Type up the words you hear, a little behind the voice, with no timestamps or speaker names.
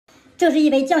这是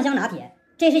一杯酱香拿铁，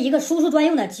这是一个叔叔专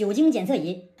用的酒精检测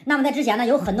仪。那么在之前呢，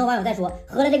有很多网友在说，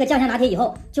喝了这个酱香拿铁以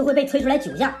后就会被吹出来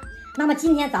酒驾。那么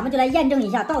今天咱们就来验证一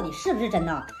下，到底是不是真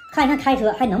的啊？看一看开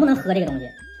车还能不能喝这个东西。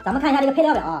咱们看一下这个配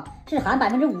料表啊，是含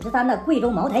53%的贵州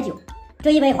茅台酒。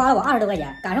这一杯花了我20多块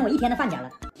钱，赶上我一天的饭钱了。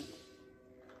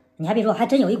你还别说，还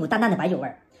真有一股淡淡的白酒味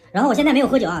儿。然后我现在没有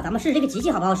喝酒啊，咱们试试这个机器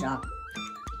好不好使啊？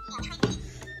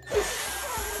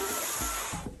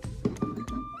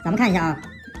咱们看一下啊。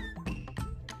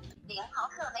0毫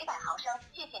克每100毫升，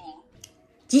谢谢您。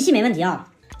机器没问题啊，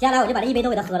接下来我就把这一杯都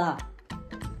给它喝了啊。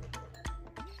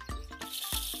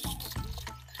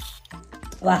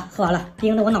哇，喝完了，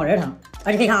冰的我脑仁疼，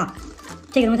而且可以看啊，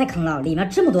这个东西太坑了，里面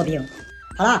这么多冰。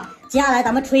好了，接下来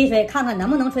咱们吹一吹，看看能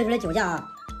不能吹出来酒驾啊。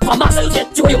马上有钱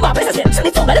就会有马上有钱，是你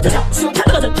走来的特效，希望看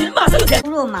到的人马上有钱。输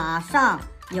入马上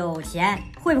有钱，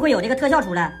会不会有这个特效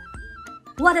出来？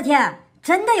我的天，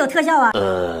真的有特效啊！请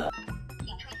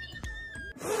吹气。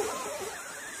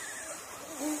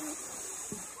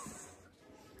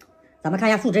咱们看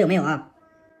一下数值有没有啊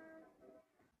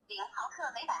0毫克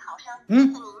每100毫升，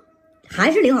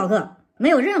还是0毫克，没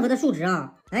有任何的数值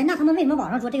啊。哎，那他们为什么网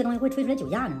上说这个东西会吹出来酒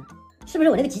驾呢？是不是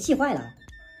我这个机器坏了？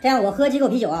这样我喝几口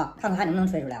啤酒啊，看看还能不能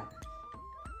吹出来啊。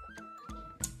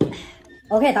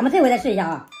OK， 咱们这回再试一下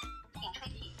啊。请吹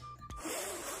气。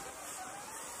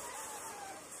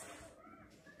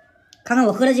看看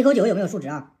我喝了几口酒有没有数值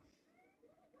啊。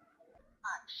23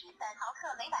毫克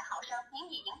每100毫升，您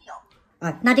已饮酒。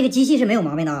啊，那这个机器是没有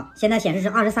毛病的啊，现在显示是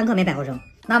23克每100毫升。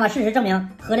那么事实证明，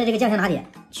喝了这个酱香拿铁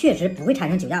确实不会产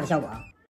生酒驾的效果啊。